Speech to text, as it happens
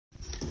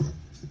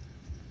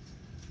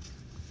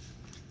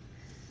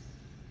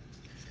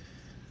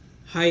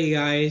Hi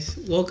guys,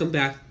 welcome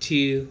back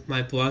to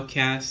my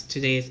broadcast.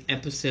 Today is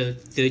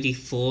episode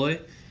 34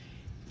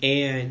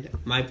 and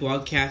my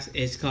broadcast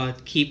is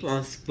called Keep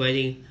on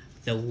Spreading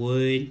the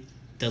Word,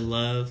 the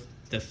Love,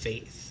 the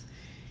Faith.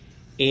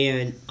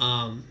 And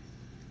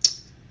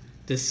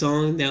the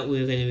song that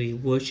we're going to be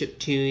worship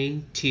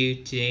tuning to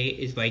today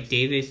is by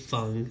David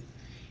Fung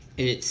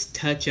and it's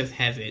Touch of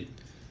Heaven.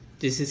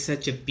 This is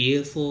such a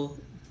beautiful,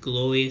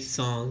 glorious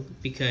song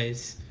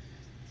because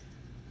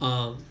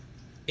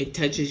it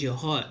touches your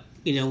heart.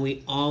 You know,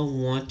 we all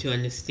want to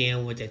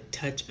understand what the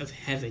touch of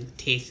heaven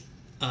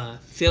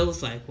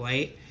feels like,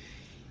 right?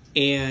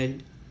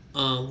 And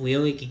we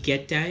only can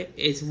get that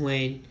is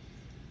when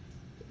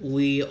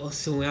we are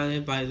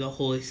surrounded by the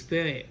Holy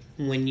Spirit.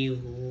 When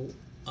you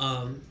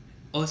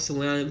are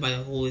surrounded by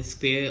the Holy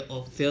Spirit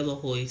or feel the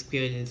Holy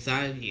Spirit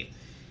inside of you,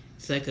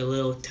 it's like a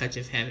little touch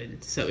of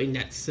heaven. Something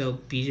that's so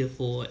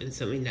beautiful and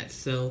something that's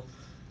so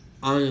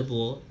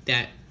honorable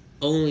that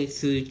only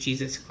through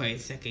Jesus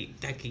Christ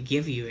that could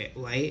give you it,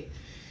 right?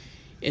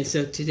 And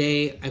so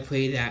today I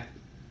pray that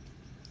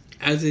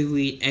as we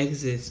read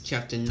Exodus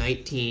chapter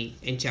 19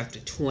 and chapter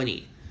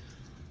 20,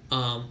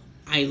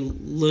 I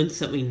learned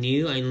something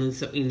new. I learned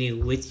something new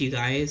with you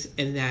guys,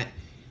 and that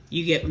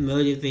you get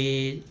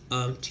motivated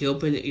to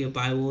open your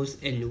Bibles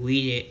and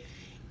read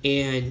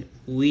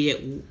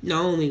it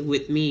not only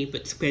with me,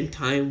 but spend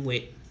time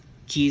with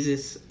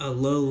Jesus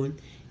alone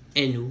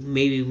and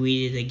maybe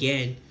read it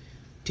again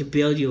to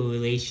build your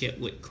relationship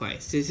with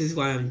Christ. This is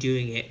why I'm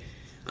doing it.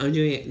 I'm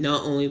doing it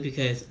not only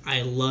because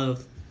I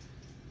love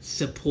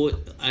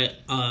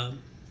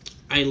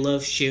I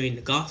love sharing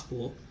the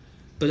gospel,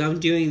 but I'm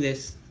doing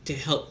this to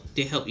help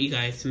you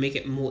guys, to make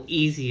it more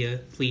easier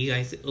for you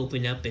guys to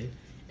open up and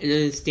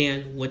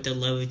understand what the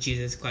love of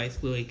Jesus Christ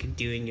really could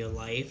do in your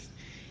life,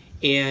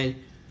 and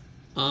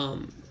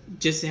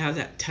just to have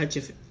that touch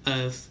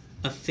of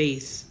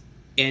faith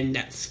and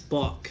that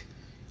spark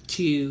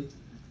to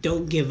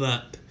don't give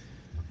up.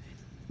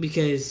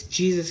 Because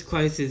Jesus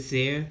Christ is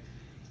there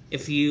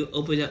if you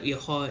open up your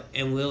heart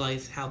and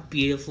realize how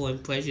beautiful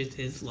and precious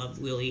His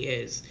love really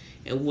is,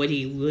 and what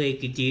He really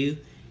could do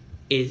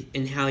is,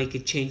 and how He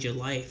could change your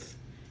life.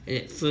 And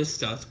it first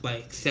starts by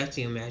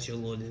accepting Him as your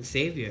Lord and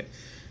Savior.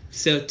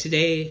 So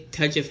today,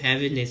 Touch of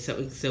Heaven is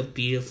something so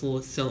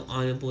beautiful, so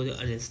honorable to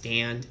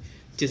understand.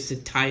 Just the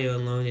title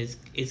alone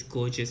is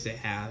gorgeous to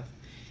have.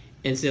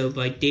 And so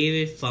by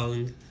David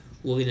Fung,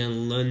 we're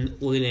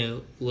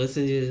gonna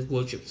listen to this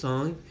worship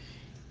song.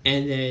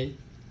 And then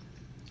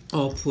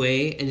I'll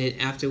pray, and then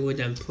after we're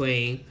done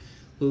praying,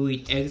 we'll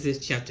read Exodus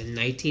chapter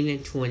 19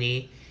 and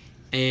 20,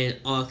 and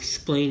I'll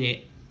explain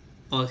it.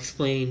 I'll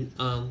explain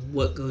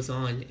what goes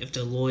on if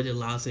the Lord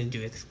allows me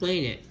to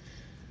explain it.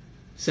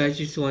 So I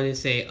just want to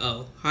say,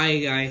 hi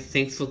guys,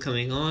 thanks for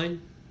coming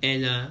on,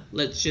 and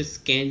let's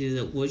just get into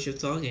the worship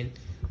song and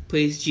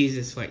praise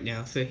Jesus right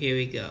now. So here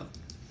we go.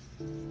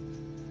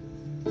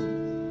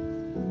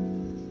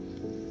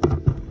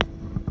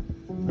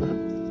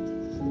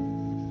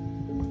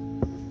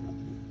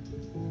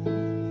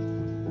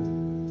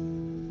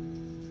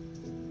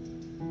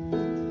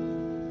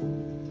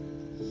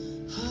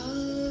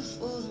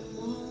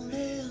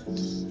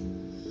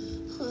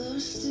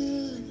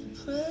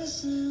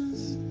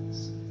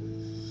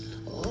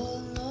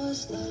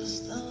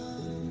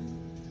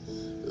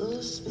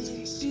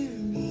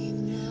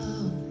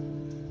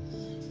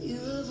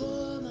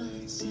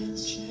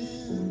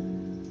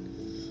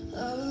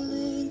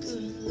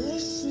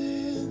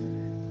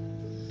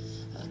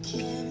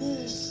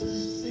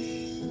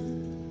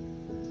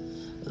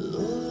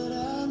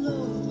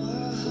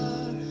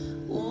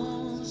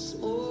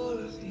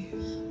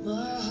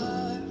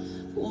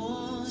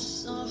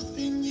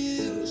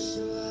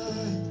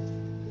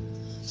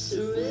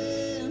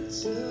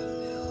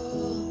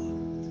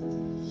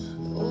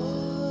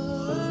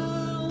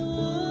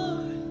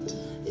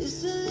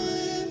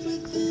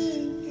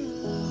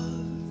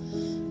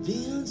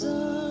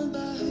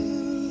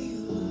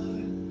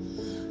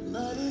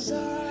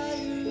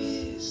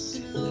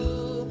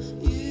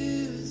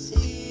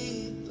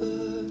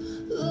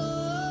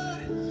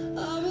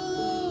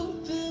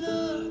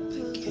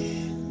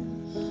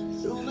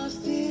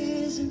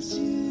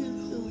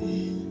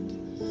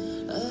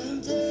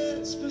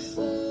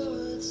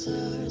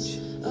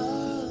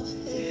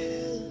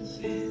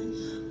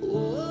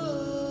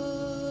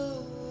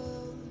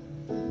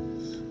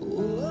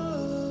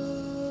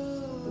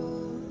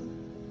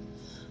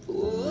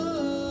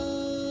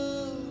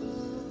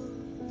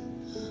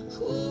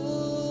 Oh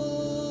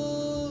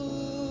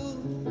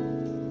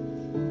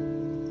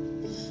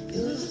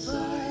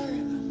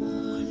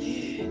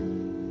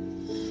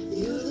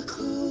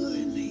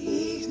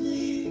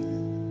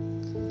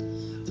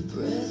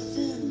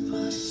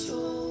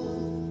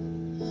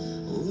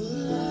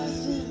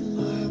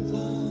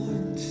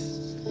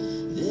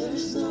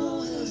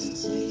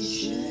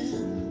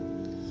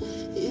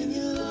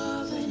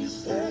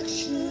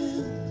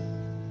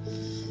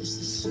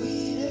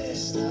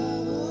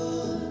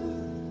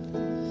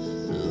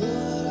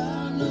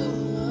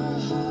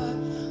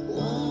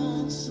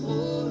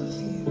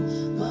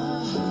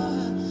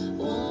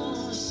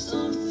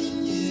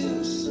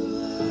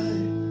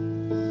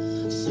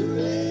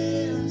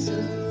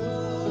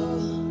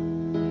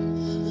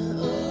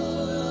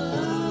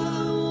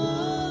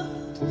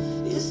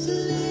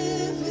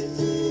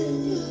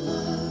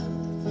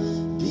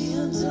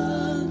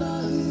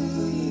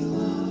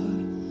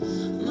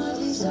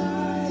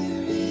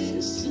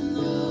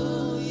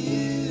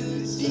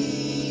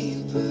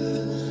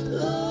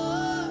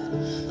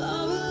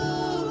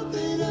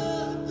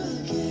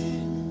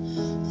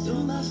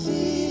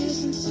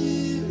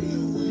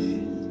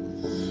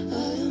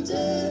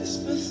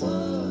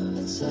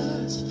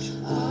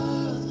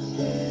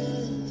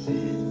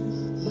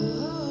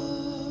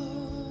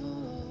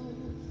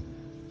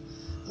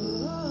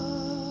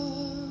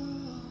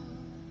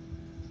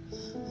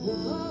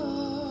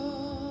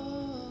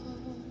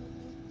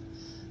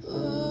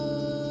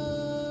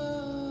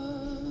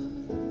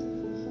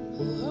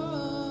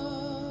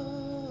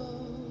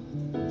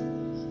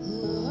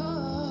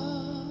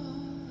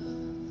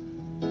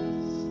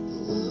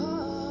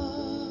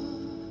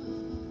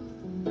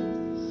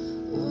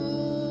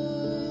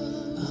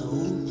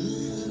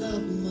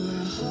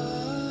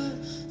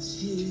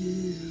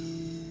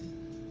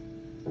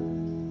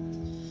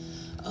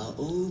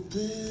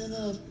Open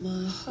up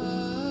my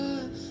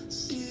heart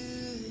to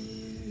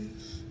you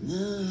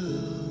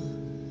now.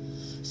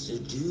 So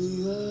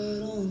do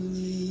what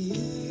only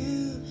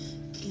you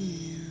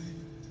can.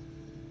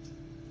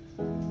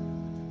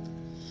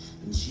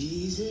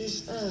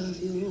 Jesus, have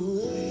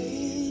your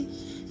way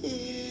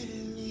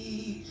in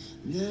me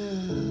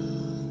now.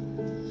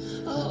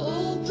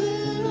 I'll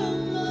open up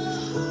my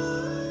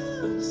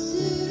heart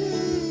to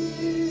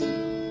you.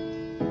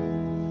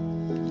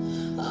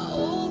 I'll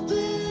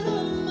open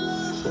up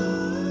my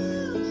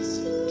heart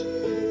to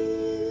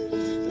you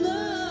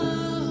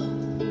now.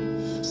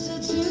 So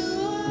do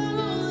what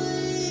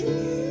only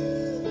you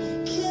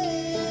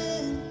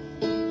can.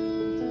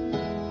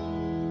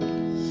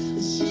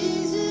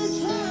 Jesus,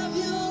 have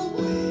your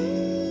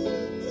way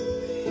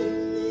in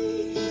me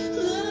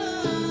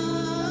now.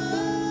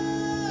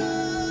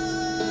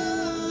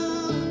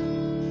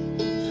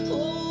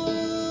 Oh,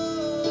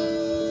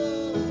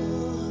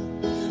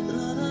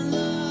 na na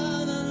na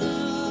na na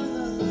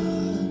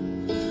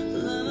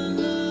na na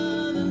na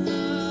na na.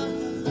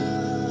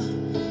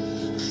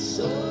 'Cause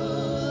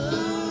all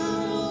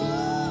I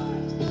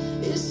want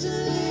is to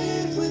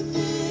live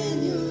within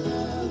your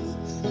love,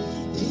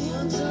 be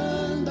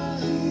undone by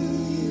who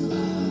you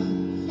are.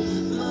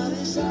 My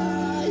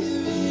desire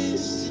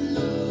is to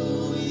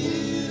know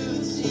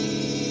you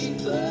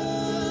deeper.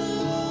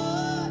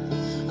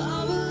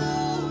 I will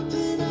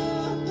open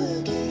up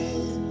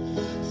again,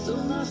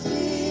 throw my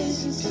fears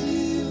into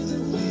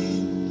the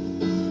wind.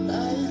 I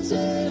am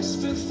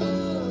desperate for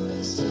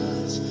a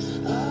touch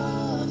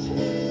of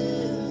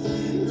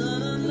heaven. Na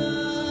na na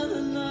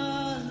na na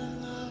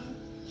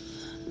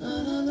na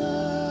na na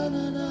na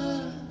na na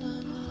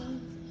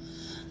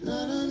na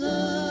na na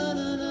na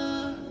na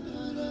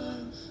na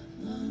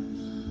na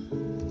na.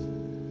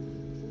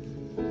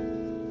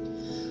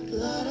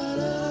 La da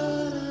da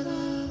da da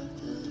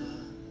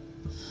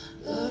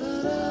da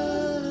da da da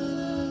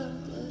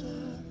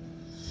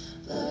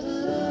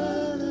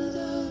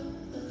da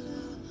da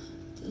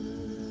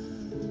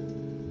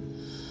da.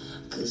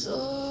 'Cause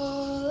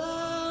all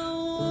I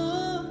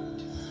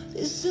want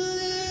is to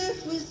live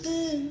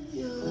within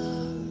your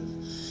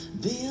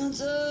love, be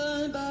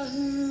undone by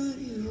who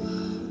you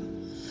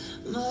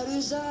are. My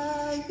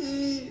desire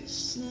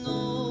is to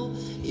know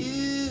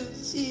you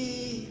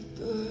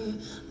deeper.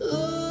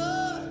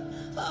 Lord,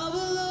 I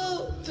will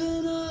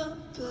open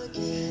up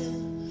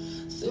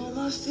again, throw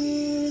my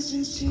fears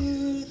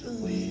into the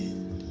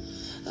wind.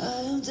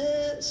 I am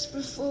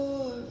desperate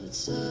for a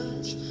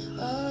touch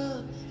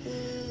of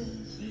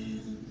heaven.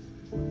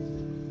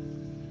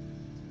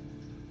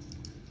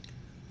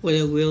 What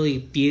a really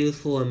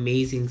beautiful,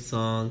 amazing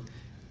song,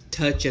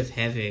 "Touch of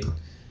Heaven."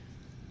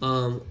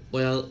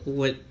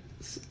 What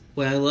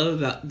I love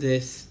about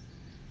this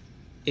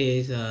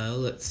is,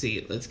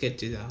 let's get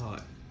to the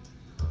heart.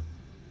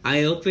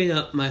 I open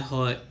up my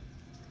heart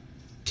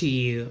to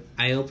you.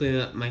 I open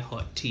up my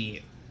heart to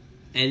you.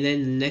 And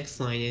then the next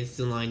line is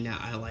the line that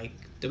I like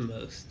the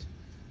most.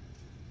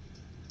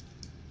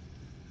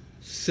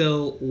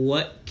 So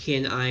what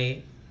can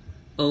I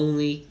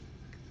only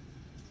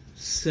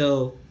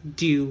So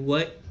do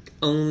what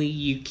only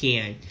you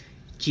can.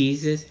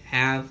 Jesus,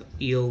 have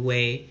your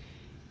way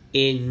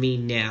in me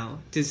now.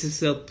 This is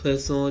so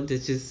personal.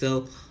 This is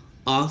so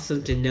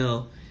awesome to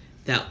know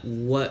that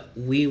what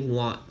we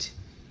want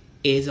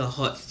is our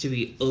hearts to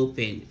be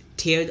open,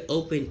 teared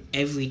open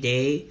every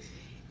day,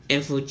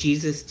 and for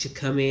Jesus to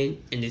come in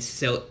and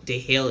to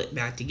heal it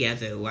back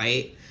together,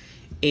 right?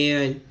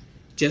 And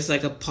just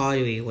like a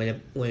pottery,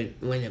 when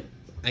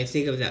I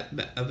think of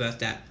about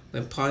that,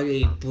 when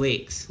pottery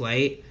breaks,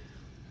 right?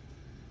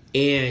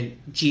 And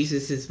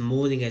Jesus is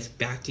molding us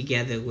back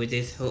together with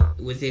his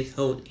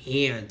whole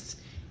hands,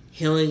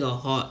 healing our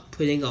heart,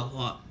 putting our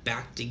heart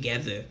back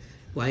together,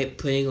 right?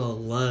 Putting our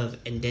love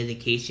and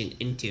dedication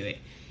into it.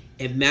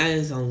 It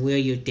matters on where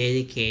you're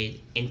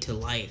dedicated into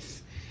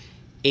life.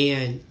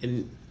 And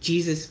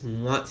Jesus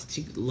wants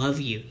to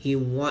love you. He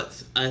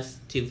wants us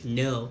to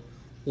know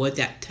what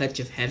that touch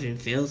of heaven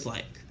feels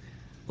like,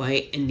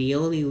 right? And the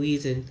only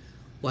reason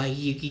why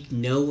you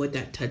know what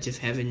that touch of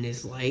heaven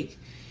is like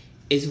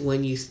is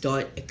when you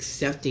start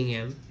accepting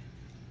him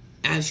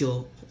as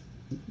your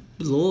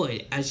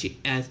Lord,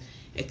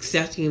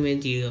 accepting Him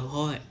into your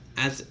heart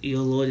as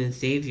your Lord and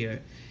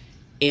Savior.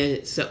 And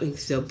it's something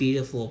so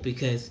beautiful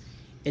because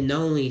it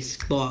not only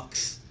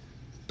sparks,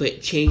 but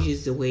it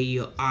changes the way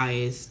your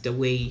eyes, the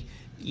way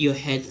your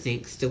head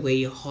thinks, the way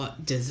your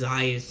heart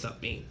desires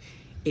something.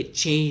 It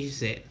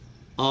changes it,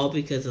 all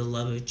because of the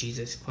love of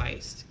Jesus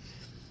Christ.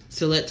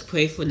 So let's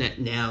pray for that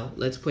now.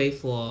 Let's pray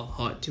for our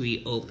heart to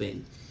be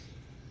open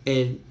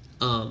and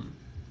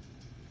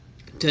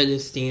to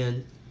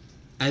understand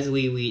as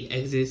we read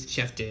Exodus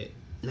chapter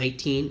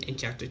 19 and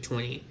chapter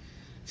 20.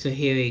 So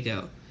here we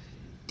go.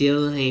 Dear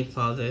Heavenly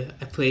Father,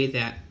 I pray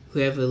that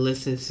whoever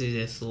listens to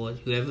this, Lord,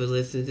 whoever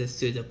listens to this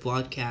through the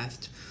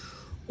broadcast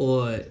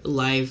or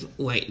live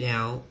right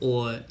now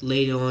or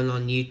later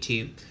on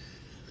YouTube,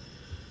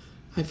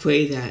 I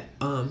pray that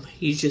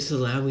you just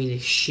allow me to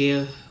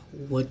share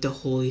what the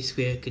Holy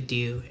Spirit could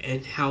do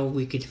and how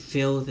we could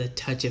feel the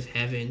touch of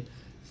heaven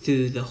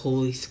through the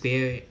Holy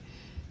Spirit,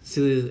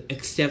 through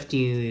accepting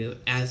you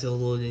as our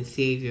Lord and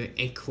Savior,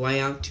 and cry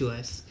out to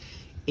us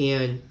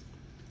and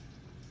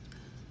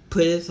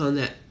put us on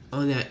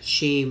that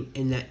shame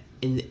and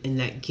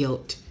that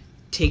guilt.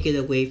 Take it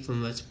away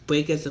from us.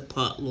 Break us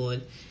apart,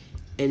 Lord,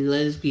 and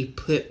let us be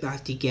put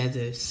back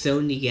together,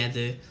 sewn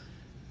together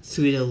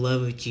through the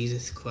love of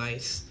Jesus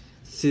Christ,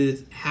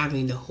 through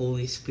having the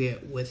Holy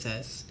Spirit with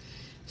us,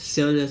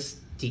 sewn us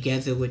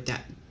together with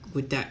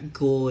that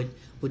gold,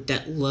 with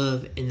that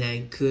love and that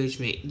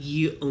encouragement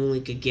you only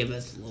could give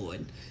us,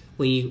 Lord.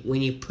 When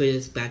you put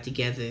us back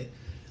together,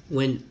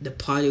 when the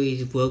pottery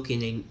is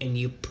broken and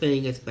you're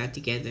putting us back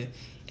together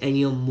and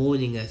you're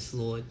molding us,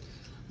 Lord,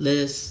 let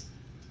us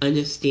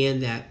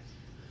understand that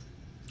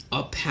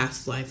our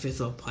past life is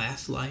our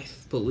past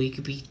life, but we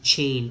could be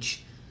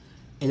changed,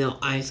 and our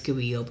eyes could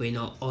be open,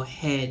 our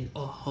head,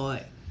 our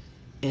heart,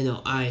 and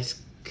our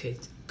eyes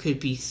could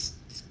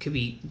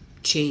be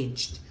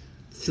changed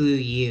through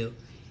you.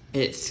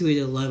 And it's through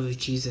the love of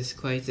Jesus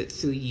Christ. It's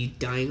through you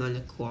dying on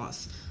the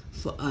cross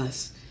for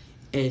us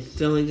and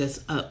filling us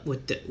up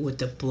with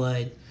the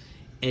blood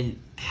and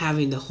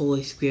having the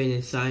Holy Spirit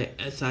inside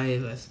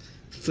of us,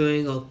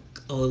 filling our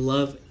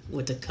love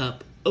with the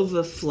cup,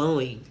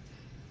 overflowing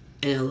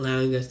and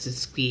allowing us to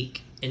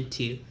speak and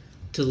to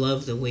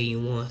love the way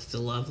you want us to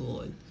love,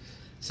 Lord.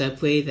 So I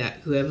pray that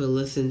whoever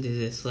listens to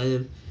this, let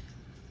him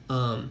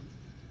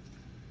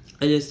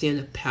understand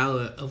the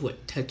power of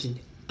what touching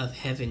of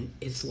heaven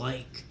is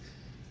like.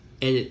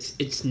 And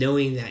it's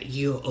knowing that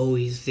you're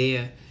always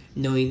there,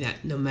 knowing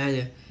that no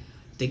matter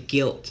the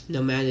guilt,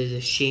 no matter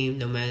the shame,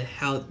 no matter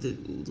how the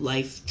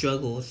life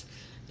struggles,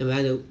 no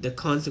matter the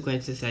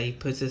consequences that He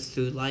puts us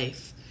through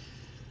life,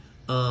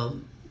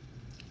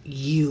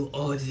 you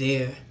are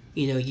there.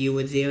 You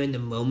were there in the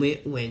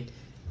moment when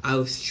I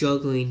was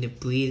struggling to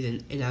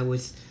breathe and I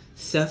was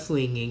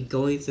suffering and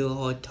going through a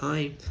hard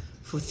time.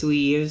 For 3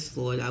 years,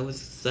 Lord, I was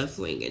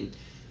suffering and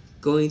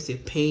going through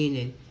pain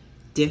and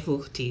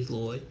difficulty,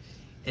 Lord.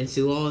 And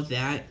through all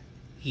that,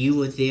 you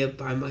were there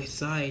by my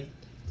side.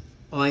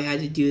 All I had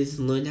to do is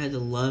learn how to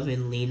love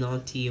and lean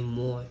onto you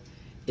more.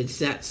 It's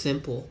that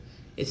simple.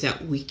 It's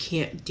that we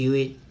can't do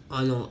it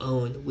on our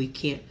own. We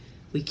can't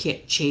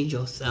change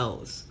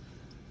ourselves.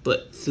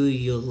 But through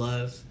your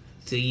love,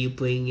 through you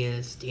bringing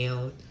us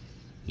down,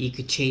 you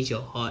could change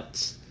our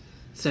hearts.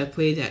 So I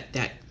pray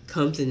that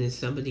comes into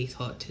somebody's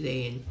heart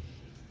today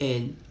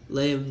and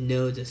let them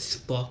know the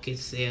spark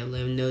is there. Let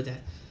them know that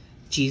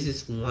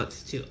Jesus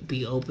wants to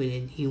be open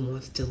and He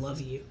wants to love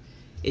you.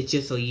 It's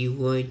just are you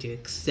willing to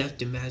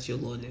accept Him as your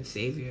Lord and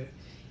Savior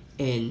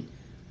and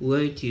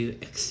willing to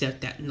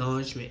accept that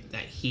acknowledgement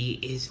that He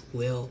is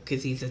real,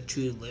 because He's a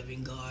true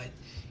living God.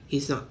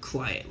 He's not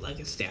quiet like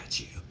a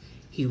statue.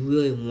 He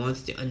really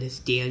wants to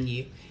understand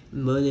you,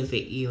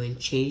 motivate you, and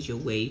change your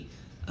way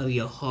of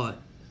your heart,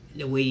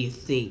 the way you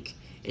think,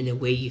 and the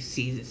way you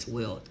see this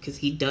world, because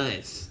He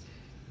does.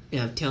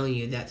 And I'm telling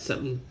you, that's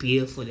something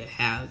beautiful to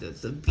have.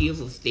 That's a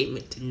beautiful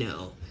statement to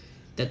know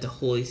that the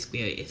Holy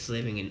Spirit is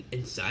living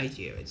inside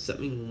you. It's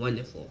something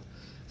wonderful.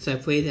 So I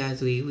pray that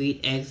as we read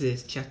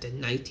Exodus chapter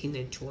 19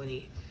 and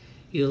 20,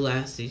 you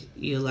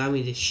allow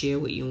me to share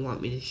what you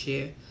want me to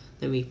share.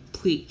 Let me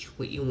preach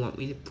what you want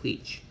me to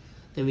preach.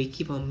 Let me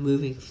keep on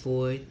moving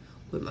forward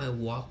with my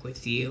walk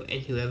with you.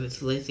 And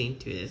whoever's listening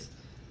to this,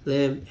 let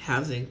them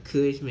have the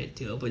encouragement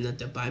to open up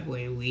the Bible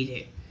and read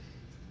it,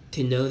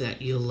 to know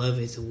that your love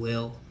is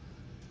will,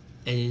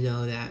 and to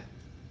know that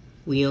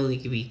we only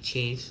can be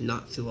changed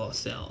not through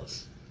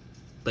ourselves,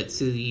 but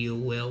through your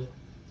will.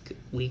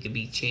 We can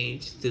be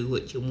changed through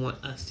what you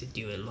want us to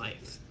do in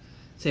life.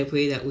 So I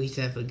pray that we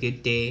have a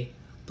good day,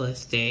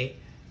 blessed day.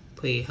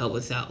 Pray you help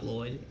us out,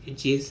 Lord. In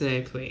Jesus'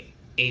 name I pray.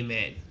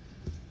 Amen.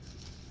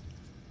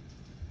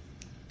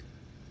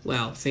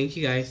 Wow, thank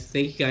you guys.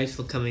 Thank you guys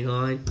for coming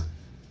on.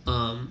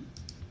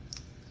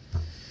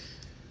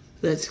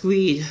 Let's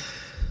read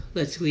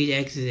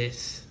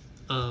Exodus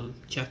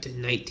chapter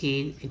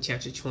 19 and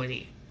chapter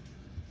 20.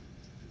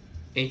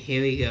 And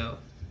here we go.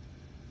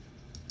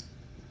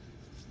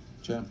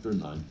 Chapter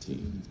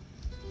 19.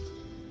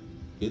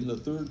 In the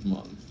 3rd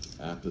month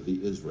after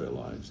the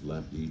Israelites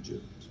left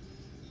Egypt,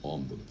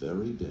 On the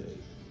very day,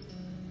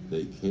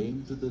 they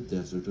came to the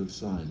Desert of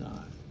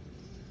Sinai.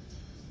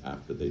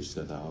 After they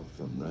set out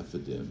from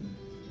Rephidim,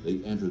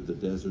 they entered the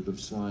Desert of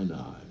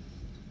Sinai,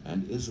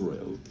 and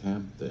Israel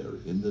camped there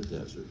in the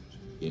desert,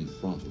 in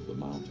front of the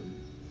mountain.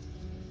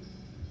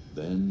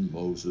 Then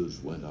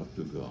Moses went up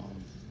to God,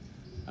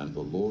 and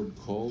the Lord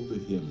called to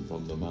him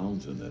from the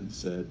mountain and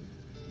said,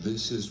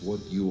 "This is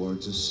what you are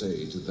to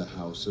say to the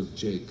house of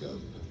Jacob,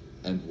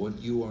 and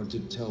what you are to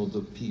tell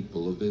the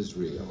people of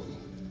Israel.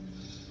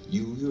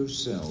 You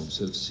yourselves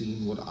have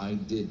seen what I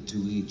did to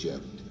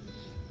Egypt,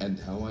 and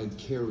how I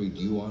carried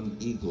you on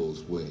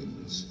eagle's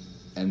wings,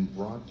 and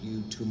brought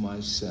you to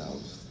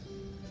myself.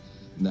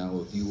 Now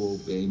if you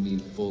obey me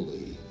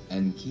fully,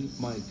 and keep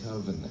my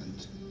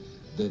covenant,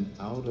 then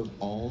out of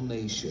all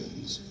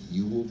nations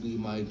you will be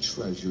my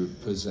treasured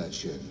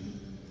possession.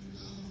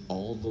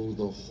 Although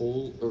the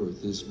whole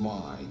earth is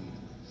mine,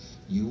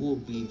 you will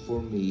be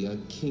for me a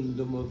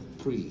kingdom of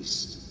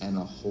priests and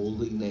a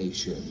holy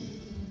nation.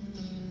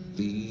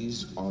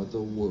 These are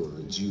the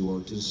words you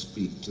are to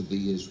speak to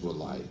the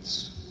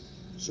Israelites."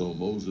 So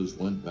Moses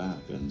went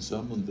back and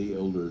summoned the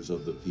elders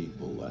of the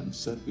people and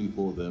set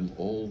before them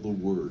all the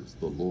words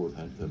the Lord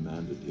had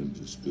commanded him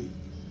to speak.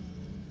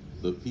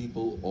 The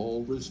people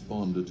all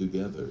responded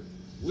together.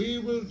 "We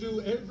will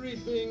do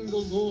everything the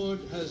Lord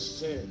has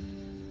said."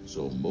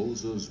 So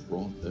Moses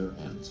brought their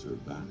answer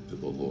back to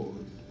the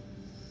Lord.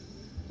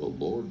 The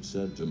Lord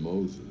said to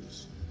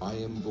Moses, "I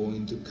am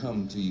going to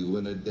come to you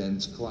in a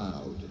dense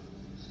cloud,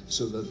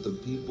 so that the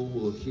people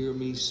will hear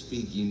me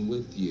speaking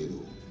with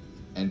you,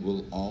 and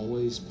will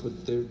always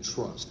put their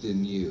trust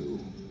in you."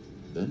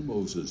 Then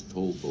Moses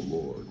told the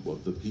Lord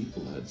what the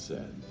people had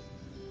said.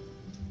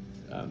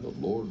 And the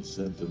Lord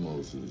said to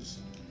Moses,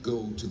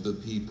 "Go to the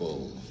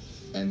people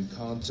and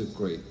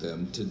consecrate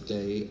them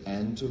today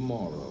and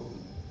tomorrow.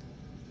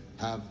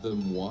 Have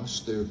them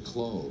wash their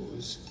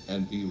clothes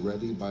and be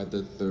ready by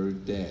the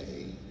third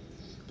day,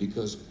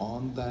 because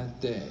on that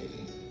day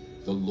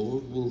the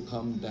Lord will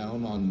come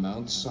down on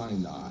Mount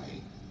Sinai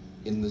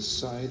in the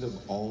sight of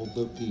all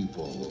the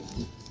people.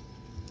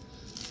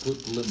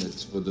 Put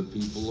limits for the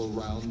people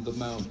around the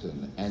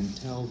mountain and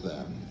tell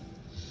them,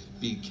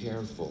 'Be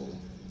careful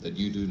that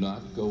you do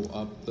not go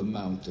up the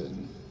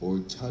mountain or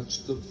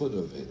touch the foot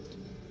of it.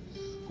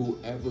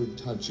 Whoever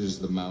touches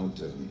the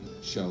mountain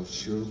shall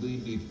surely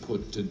be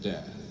put to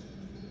death.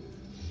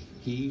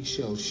 He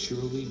shall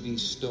surely be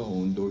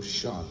stoned or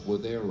shot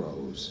with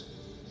arrows.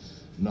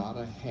 Not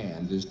a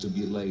hand is to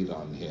be laid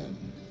on him.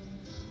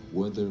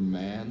 Whether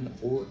man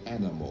or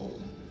animal,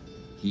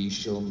 he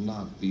shall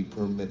not be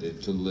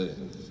permitted to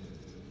live.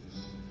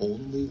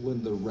 Only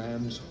when the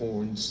ram's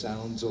horn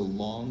sounds a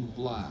long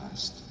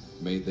blast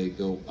may they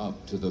go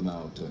up to the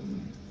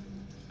mountain.'"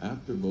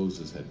 After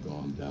Moses had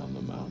gone down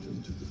the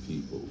mountain to the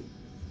people,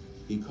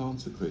 he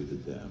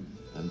consecrated them,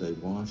 and they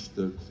washed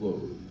their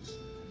clothes.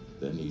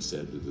 Then he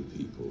said to the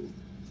people,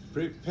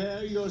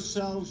 "Prepare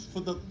yourselves for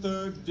the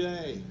third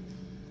day.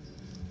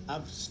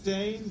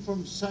 Abstain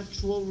from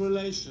sexual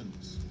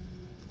relations."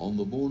 On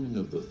the morning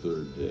of the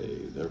third day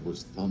there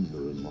was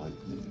thunder and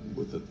lightning,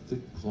 with a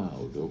thick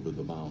cloud over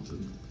the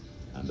mountain,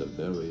 and a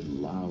very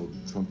loud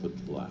trumpet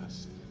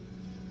blast.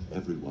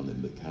 Everyone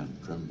in the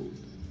camp trembled.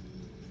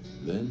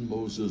 Then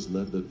Moses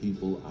led the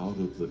people out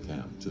of the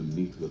camp to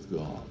meet with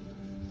God,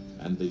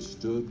 and they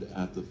stood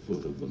at the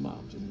foot of the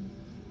mountain.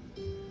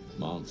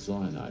 Mount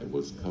Sinai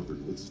was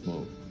covered with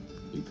smoke,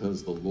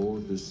 because the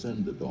Lord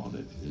descended on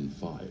it in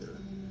fire.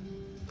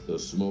 The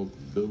smoke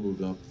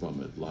billowed up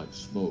from it like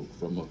smoke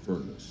from a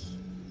furnace.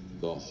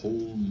 The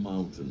whole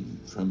mountain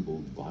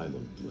trembled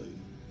violently,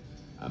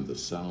 and the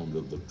sound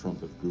of the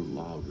trumpet grew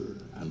louder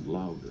and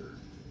louder.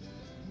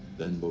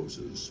 Then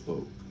Moses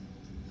spoke,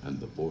 and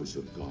the voice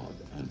of God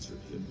answered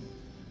him.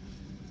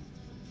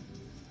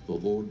 The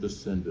Lord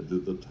descended to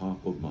the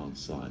top of Mount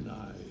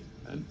Sinai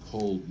and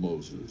called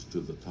Moses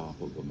to the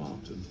top of the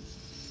mountain.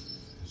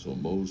 So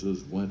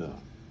Moses went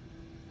up,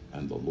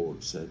 and the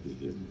Lord said to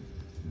him,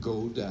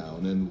 "Go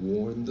down and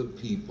warn the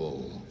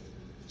people,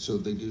 so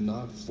they do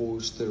not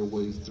force their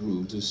way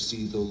through to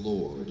see the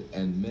Lord,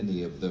 and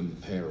many of them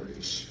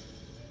perish.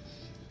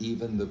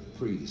 Even the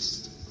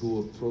priests who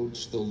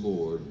approach the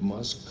Lord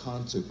must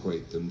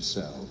consecrate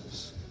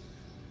themselves,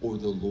 or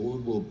the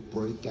Lord will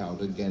break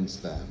out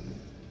against them."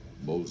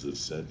 Moses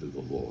said to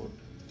the Lord,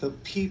 "The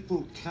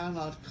people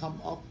cannot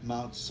come up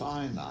Mount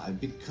Sinai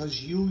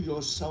because you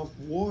yourself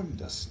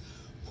warned us.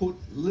 Put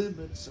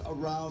limits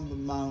around the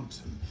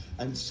mountain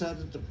and set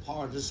it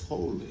apart as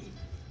holy."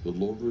 The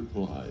Lord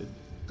replied,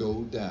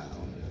 "Go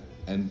down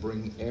and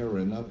bring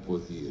Aaron up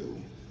with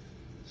you.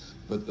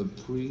 But the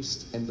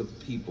priests and the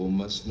people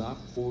must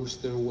not force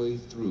their way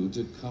through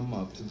to come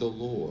up to the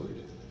Lord,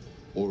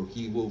 or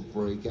he will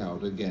break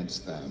out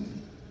against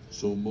them."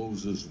 So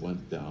Moses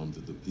went down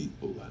to the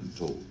people and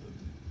told them.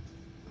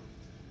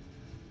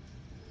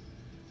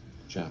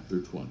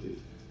 Chapter 20.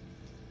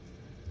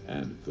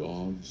 And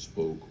God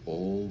spoke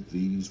all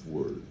these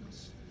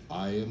words.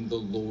 "I am the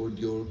Lord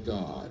your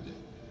God,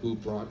 who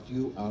brought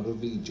you out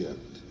of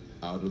Egypt.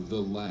 out of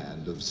the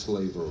land of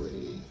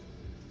slavery.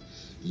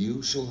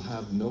 You shall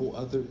have no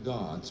other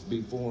gods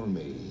before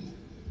me.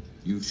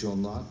 You shall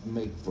not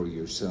make for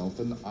yourself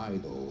an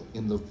idol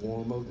in the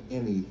form of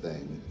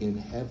anything in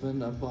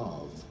heaven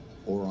above,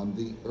 or on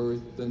the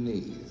earth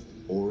beneath,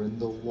 or in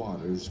the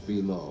waters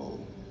below.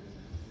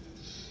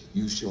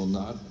 You shall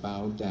not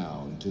bow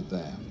down to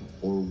them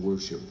or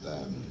worship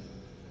them.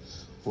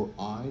 For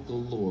I, the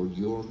Lord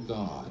your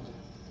God,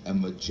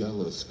 am a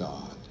jealous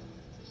God,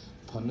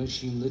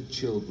 punishing the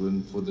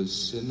children for the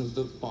sin of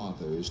the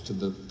fathers to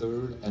the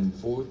third and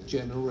fourth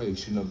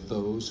generation of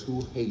those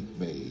who hate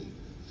me,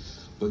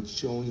 but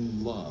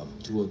showing love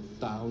to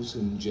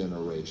 1,000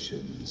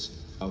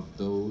 generations of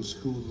those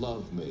who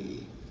love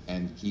me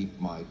and keep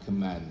my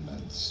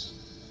commandments.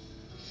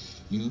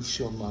 You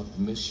shall not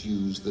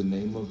misuse the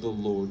name of the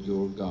Lord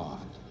your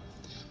God,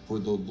 for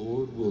the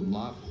Lord will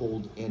not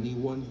hold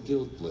anyone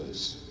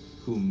guiltless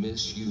who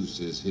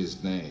misuses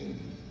his name.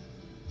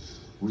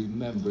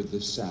 Remember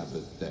the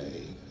Sabbath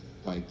day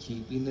by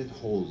keeping it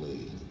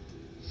holy.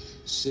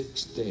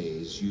 6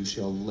 days you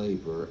shall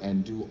labor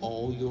and do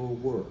all your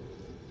work,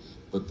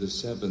 but the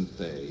seventh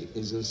day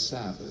is a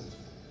Sabbath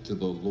to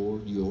the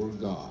Lord your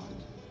God.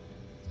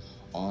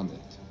 On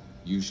it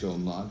you shall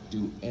not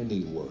do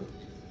any work,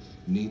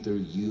 neither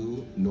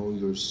you nor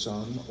your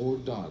son or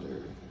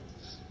daughter,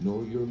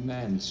 nor your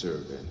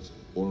manservant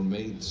or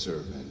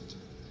maidservant,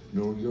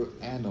 nor your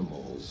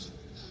animals,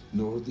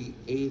 nor the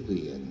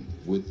alien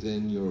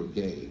within your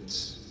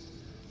gates.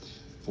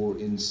 For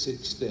in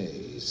 6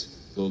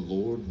 days the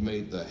Lord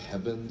made the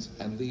heavens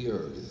and the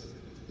earth,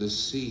 the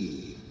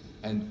sea,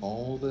 and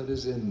all that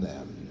is in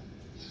them,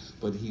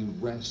 but he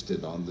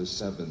rested on the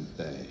seventh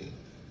day.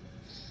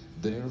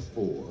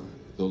 Therefore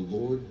the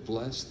Lord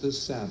blessed the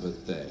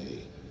Sabbath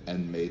day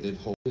and made it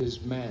holy.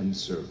 His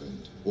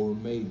manservant or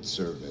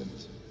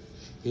maidservant,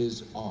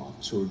 his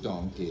ox or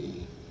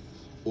donkey,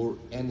 or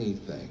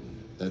anything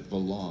that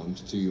belonged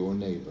to your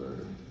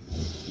neighbor.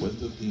 When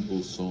the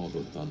people saw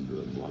the thunder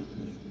and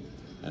lightning,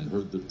 and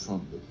heard the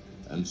trumpet,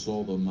 and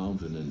saw the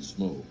mountain in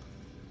smoke,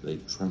 they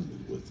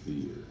trembled with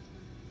fear.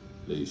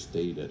 They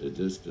stayed at a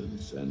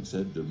distance and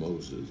said to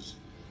Moses,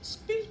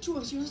 "Speak to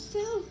us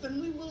yourself,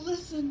 and we will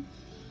listen.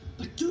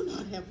 But do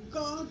not have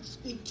God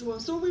speak to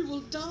us, or we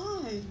will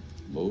die."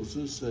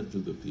 Moses said to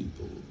the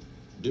people,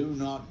 Do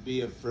not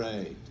be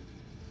afraid.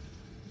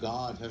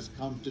 God has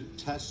come to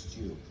test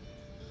you,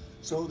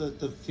 so that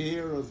the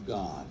fear of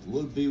God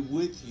will be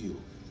with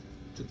you,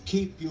 to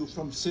keep you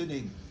from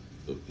sinning.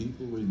 The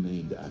people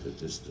remained at a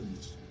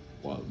distance,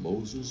 while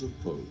Moses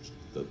approached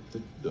the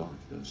thick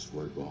darkness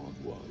where God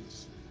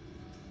was.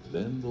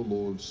 Then the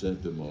Lord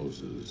said to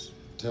Moses,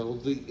 Tell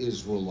the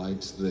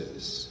Israelites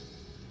this,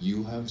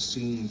 you have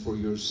seen for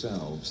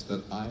yourselves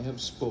that I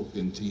have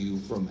spoken to you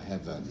from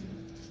heaven.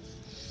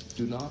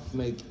 Do not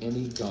make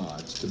any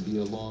gods to be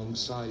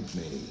alongside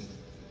me.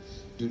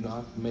 Do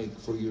not make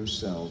for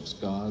yourselves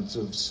gods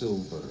of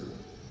silver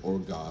or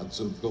gods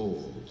of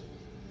gold.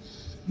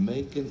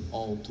 Make an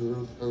altar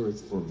of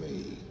earth for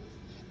me,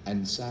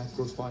 and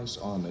sacrifice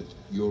on it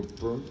your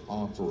burnt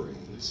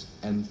offerings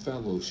and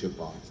fellowship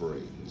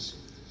offerings,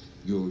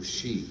 your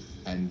sheep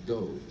and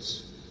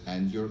goats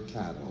and your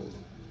cattle.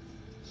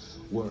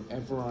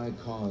 Wherever I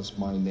cause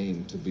my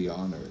name to be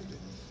honored,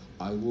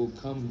 I will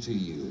come to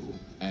you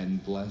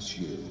and bless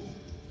you.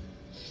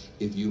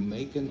 If you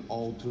make an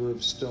altar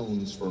of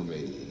stones for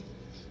me,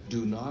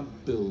 do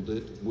not build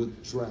it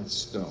with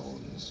dressed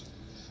stones,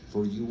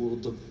 for you will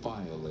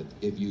defile it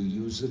if you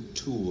use a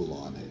tool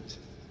on it.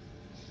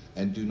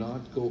 And do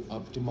not go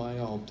up to my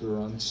altar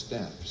on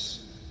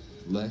steps,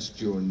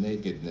 lest your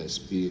nakedness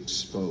be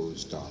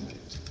exposed on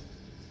it.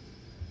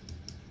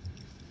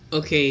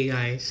 Okay,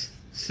 guys.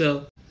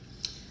 So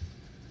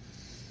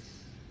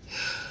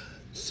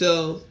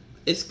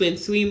it's been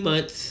 3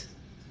 months.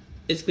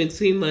 It's been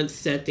 3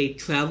 months that they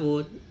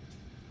traveled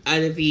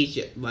out of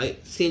Egypt,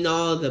 right? Seeing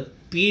all the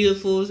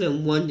beautifuls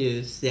and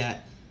wonders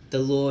that the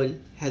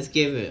Lord has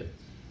given them.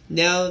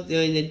 Now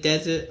they're in the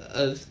desert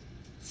of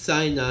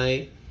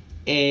Sinai,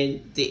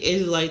 and the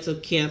Israelites are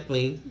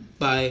camping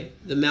by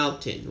the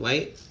mountain,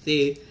 right?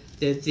 They're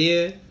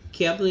there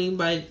camping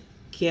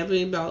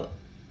about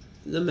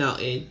the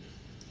mountain,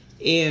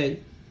 and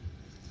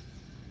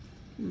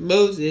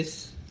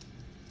Moses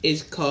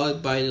is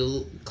called by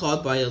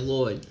the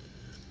Lord,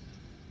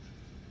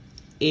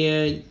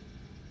 and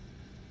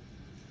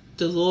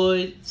the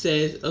Lord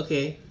says,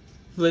 okay,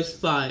 verse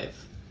 5.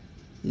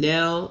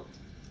 Now,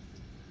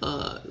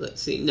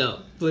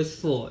 verse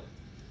 4.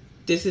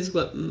 This is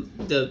what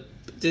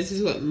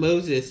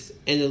Moses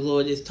and the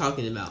Lord is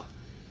talking about.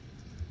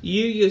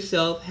 You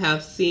yourself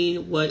have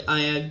seen what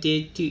I have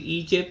did to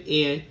Egypt,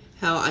 and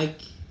how I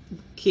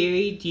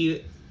carried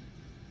you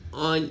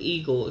on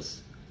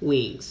eagle's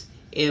wings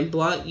and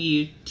brought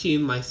you to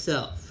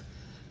myself.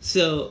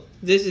 So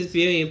this is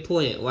very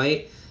important,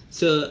 right?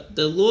 So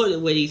the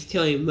Lord, what he's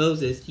telling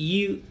Moses,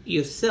 you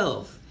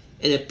yourself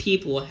and the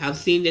people have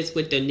seen this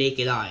with their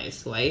naked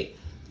eyes, right?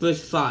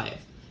 Verse 5.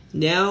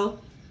 Now,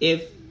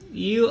 if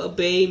you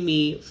obey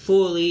me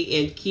fully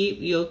and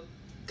keep your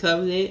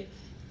covenant,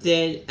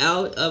 then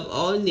out of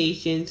all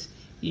nations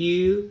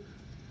you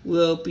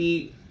will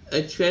be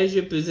a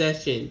treasured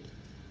possession.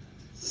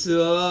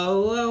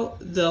 Throughout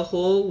the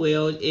whole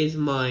world is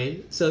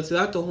mine. So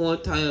throughout the whole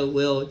entire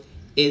world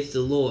is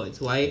the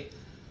Lord's, right?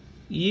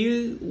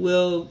 You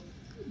will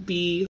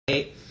be,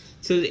 right?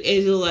 So the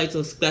Israelites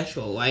are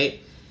special, right?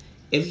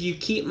 If you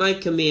keep my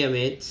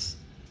commandments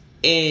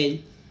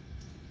and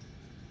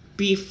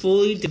be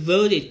fully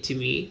devoted to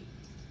me,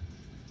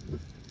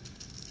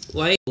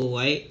 right?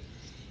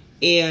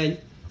 And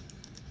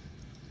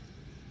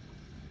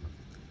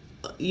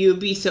you'll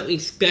be something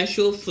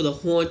special for the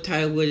whole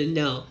entire world to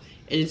know.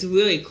 And it's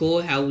really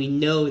cool how we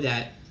know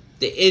that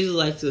the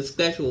Israelites are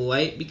special,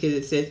 right? Because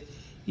it says,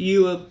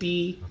 you will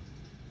be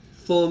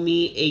for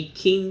me a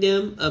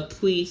kingdom, a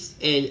priest,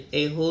 and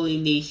a holy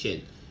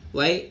nation,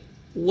 right?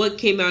 What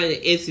came out of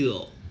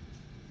Israel?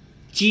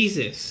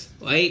 Jesus,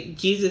 right?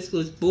 Jesus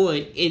was born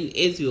in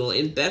Israel,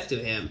 in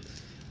Bethlehem,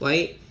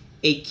 right?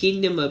 A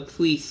kingdom, a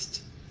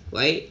priest,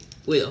 right?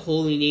 With a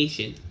holy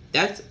nation.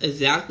 That's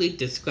exactly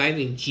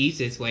describing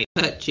Jesus, right?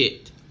 Touch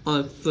it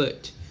on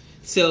foot.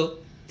 So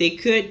they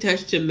couldn't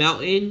touch the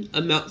mountain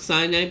of Mount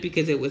Sinai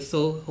because it was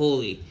so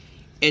holy.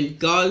 And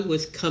God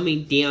was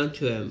coming down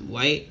to him,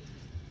 right?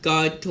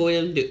 God told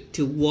him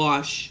to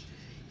wash.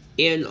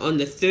 And on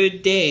the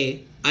third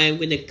day, I am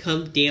going to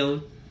come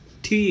down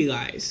to you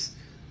guys,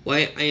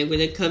 right? I am going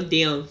to come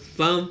down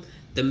from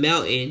the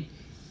mountain,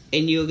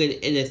 and you're going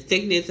to, in the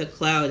thickness of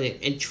cloud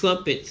and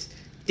trumpets,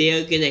 they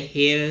are going to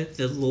hear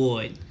the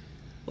Lord,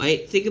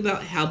 right? Think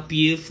about how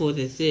beautiful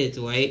this is,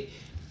 right?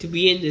 To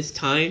be in this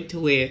time to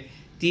where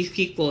these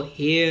people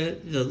hear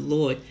the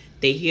Lord.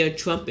 They hear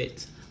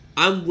trumpets.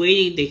 I'm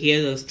waiting to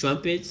hear those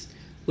trumpets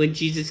when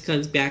Jesus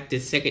comes back the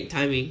second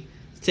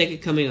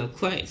coming of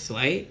Christ,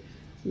 right?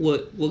 We're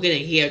going to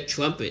hear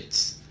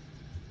trumpets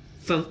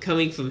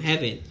coming from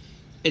heaven.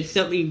 It's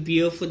something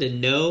beautiful to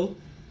know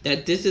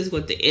that this is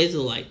what the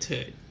Israelites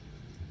heard.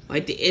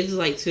 Right? The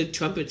Israelites heard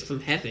trumpets from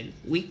heaven.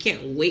 We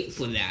can't wait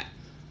for that.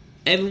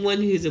 Everyone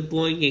who's a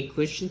born-again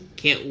Christian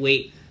can't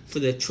wait for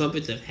the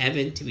trumpets of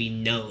heaven to be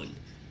known.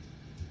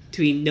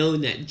 To be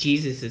known that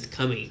Jesus is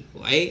coming,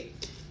 right?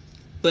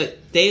 But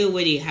they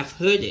already have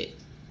heard it.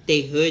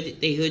 They heard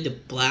the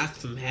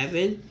blast from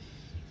heaven,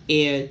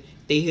 and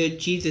they heard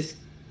Jesus.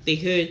 They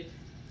heard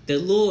the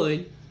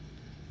Lord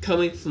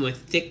coming from a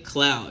thick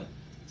cloud,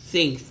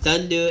 seeing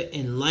thunder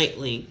and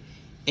lightning,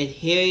 and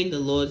hearing the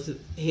Lord's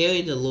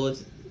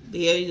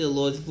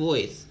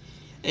voice.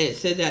 And it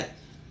said that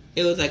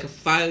it was like a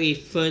fiery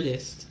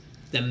furnace.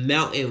 The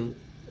mountain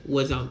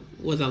was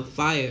on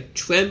fire,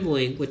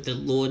 trembling with the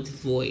Lord's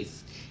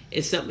voice.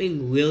 It's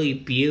something really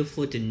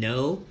beautiful to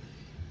know,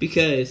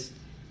 because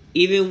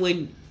even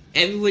when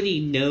everybody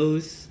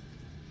knows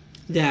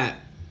that,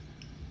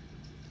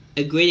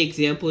 a great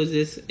example of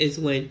this is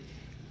when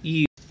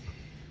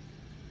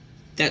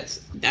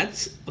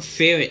that's a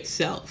fear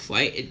itself,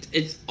 right?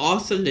 It's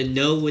awesome to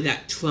know where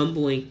that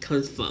trembling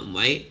comes from,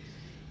 right?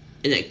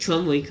 And that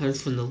trembling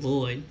comes from the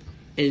Lord.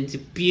 And it's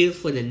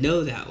beautiful to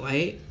know that,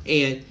 right?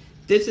 And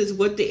this is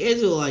what the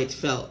Israelites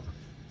felt.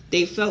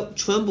 They felt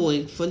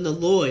trembling from the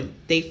Lord.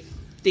 They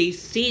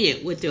seen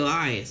it with their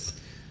eyes,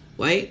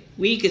 right?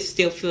 We could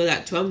still feel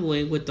that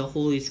trembling with the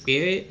Holy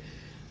Spirit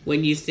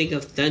when you think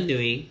of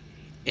thundering,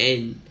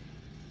 and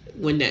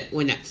when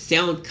that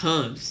sound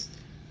comes,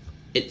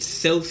 it's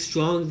so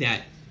strong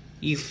that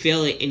you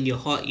feel it in your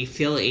heart, you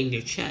feel it in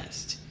your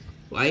chest,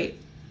 right?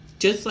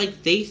 Just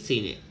like they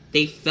seen it.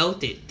 They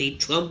felt it. They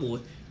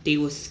trembled. They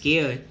were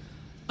scared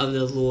of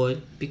the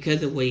Lord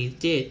because of what he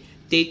did.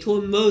 They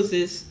told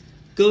Moses,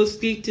 go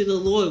speak to the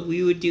Lord.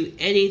 We would do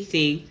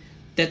anything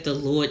that the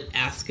Lord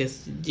asked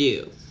us to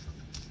do.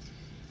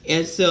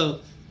 And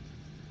so,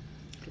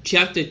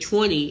 chapter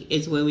 20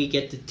 is when we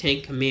get the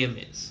 10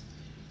 Commandments.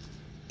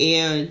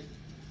 And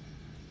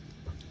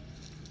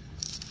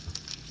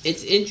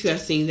it's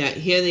interesting that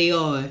here they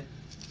are,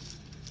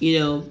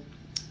 here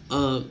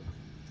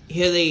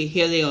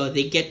they are,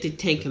 they get the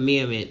 10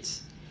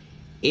 Commandments,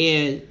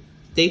 and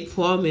they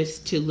promise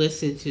to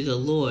listen to the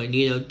Lord,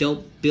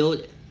 don't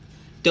build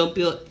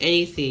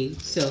anything.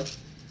 So,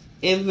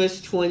 in verse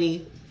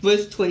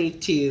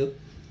 22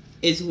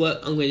 is what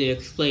I'm going to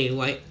explain,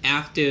 right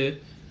after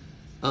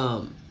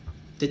the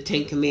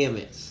 10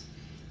 Commandments.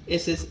 It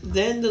says,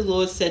 then the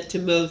Lord said to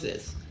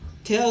Moses,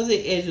 tell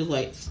the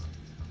Israelites,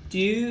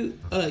 you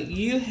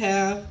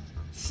have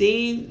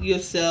seen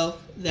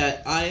yourself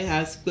that I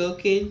have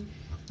spoken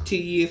to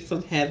you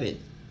from heaven.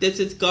 This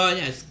is God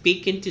has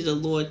spoken to the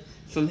Lord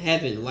from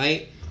heaven,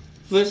 right?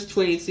 Verse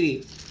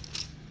 23.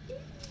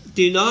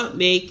 Do not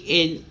make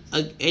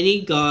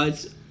any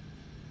gods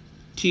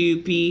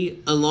to be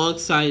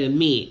alongside of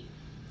me.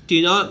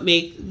 Do not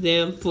make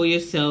them for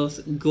yourselves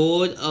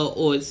gold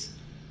or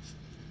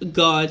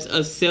gods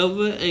of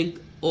silver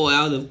or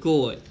out of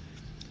gold.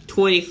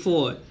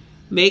 24.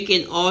 Make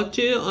an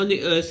altar on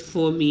the earth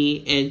for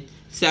me, and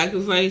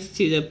sacrifice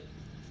to the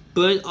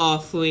burnt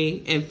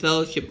offering and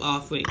fellowship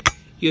offering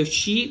your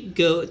sheep,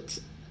 goats,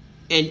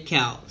 and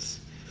cows.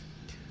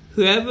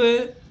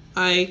 Whoever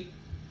I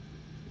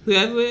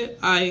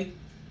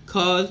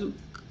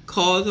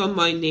calls on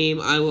my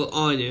name, I will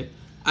honor.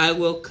 I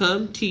will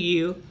come to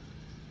you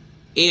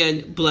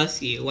and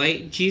bless you,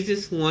 right?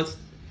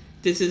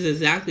 This is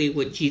exactly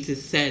what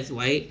Jesus says,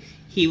 right?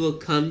 He will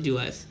come to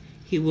us.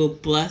 He will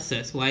bless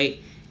us, right?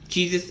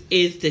 Jesus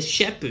is the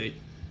shepherd,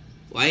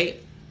 right?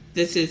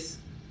 This is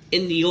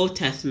in the Old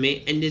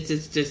Testament, and this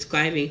is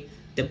describing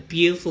the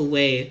beautiful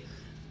way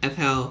of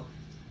how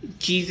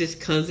Jesus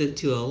comes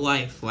into our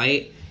life,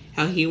 right?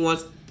 How he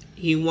wants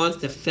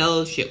the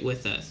fellowship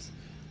with us,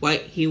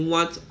 right?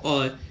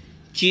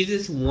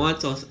 Jesus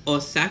wants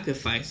our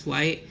sacrifice,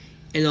 right?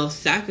 And our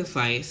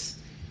sacrifice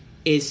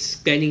is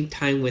spending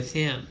time with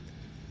him,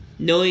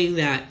 knowing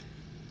that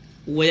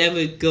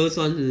whatever goes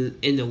on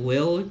in the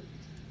world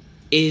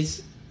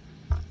is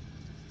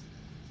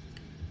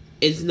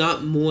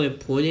not more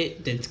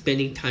important than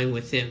spending time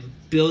with him,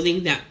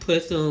 building that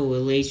personal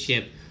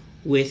relationship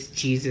with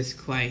Jesus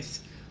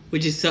Christ,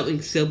 which is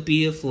something so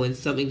beautiful and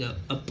something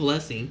a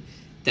blessing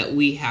that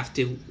we have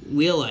to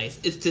realize.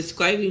 It's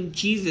describing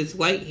Jesus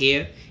right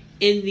here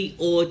in the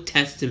Old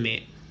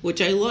Testament,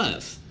 which I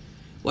love,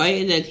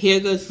 right? And then here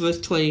goes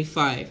verse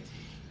 25.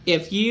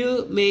 If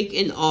you make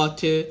an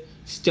altar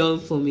stone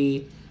for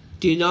me,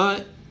 do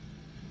not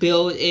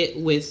build it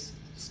with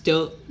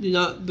stone. Do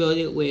not build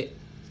it with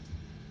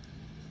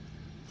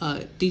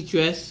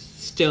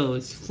distressed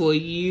stones, for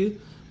you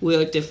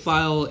will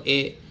defile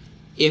it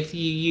if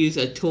you use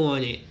a tool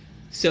on it.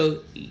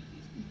 So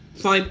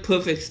find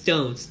perfect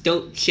stones.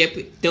 Don't chip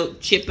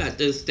at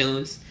those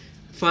stones.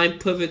 Find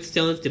perfect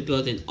stones to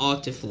build an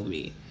altar for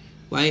me,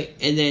 right?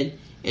 And then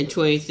in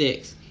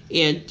 26,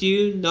 and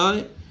do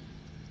not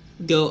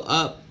go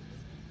up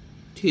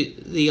to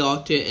the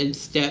altar and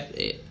step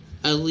it.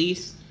 At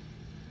least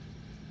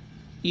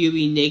you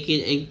be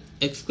naked and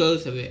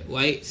exposed of it,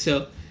 right?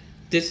 So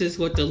this is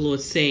what the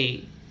Lord's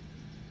saying.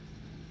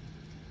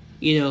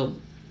 You know,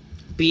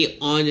 be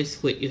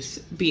honest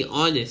with be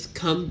honest.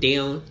 Come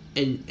down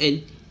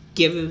and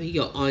give him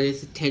your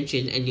honest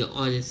attention and your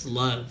honest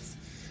love.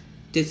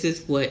 This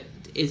is what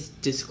is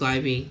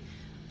describing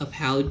of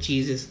how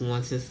Jesus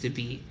wants us to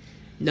be.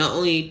 Not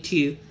only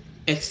to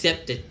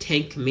accept the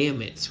 10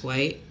 Commandments,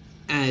 right,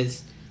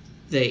 as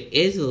the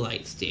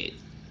Israelites did,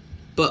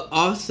 but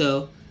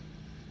also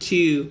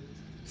to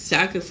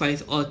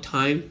sacrifice our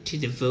time to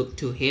devote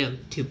to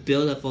him, to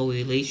build up our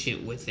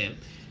relationship with him,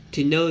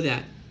 to know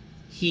that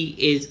he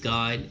is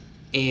God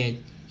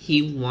and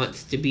he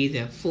wants to be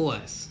there for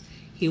us.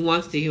 He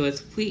wants to hear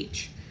us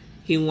preach.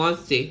 He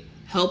wants to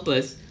help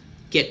us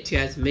get to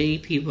as many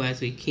people as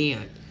we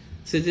can.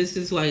 So this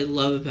is what I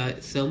love about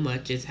it so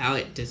much, is how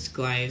it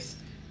describes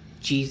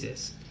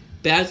Jesus.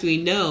 But as we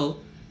know,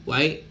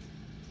 right,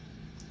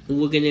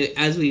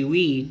 as we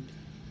read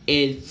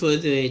and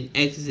further in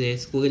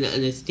Exodus, we're gonna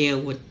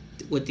understand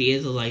what the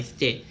Israelites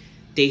did.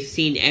 They've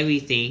seen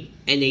everything,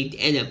 and they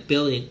end up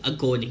building a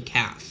golden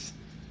calf,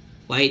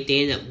 right?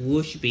 They end up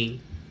worshiping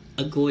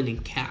a golden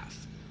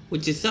calf,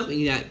 which is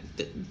something that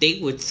they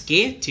were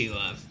scared to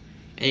of,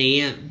 and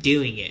they end up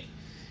doing it.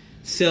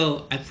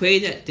 So I pray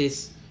that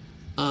this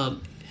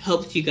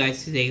helps you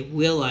guys today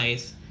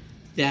realize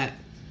that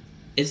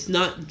it's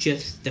not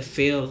just the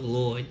fear of the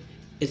Lord,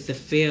 it's the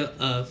fear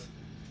of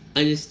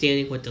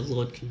understanding what the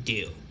Lord can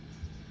do.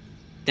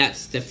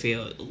 That's the fear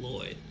of the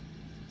Lord.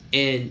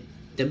 And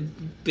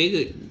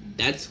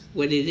that's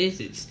what it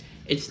is.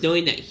 It's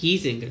knowing that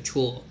he's in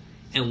control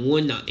and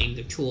we're not in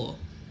control.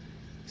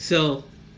 So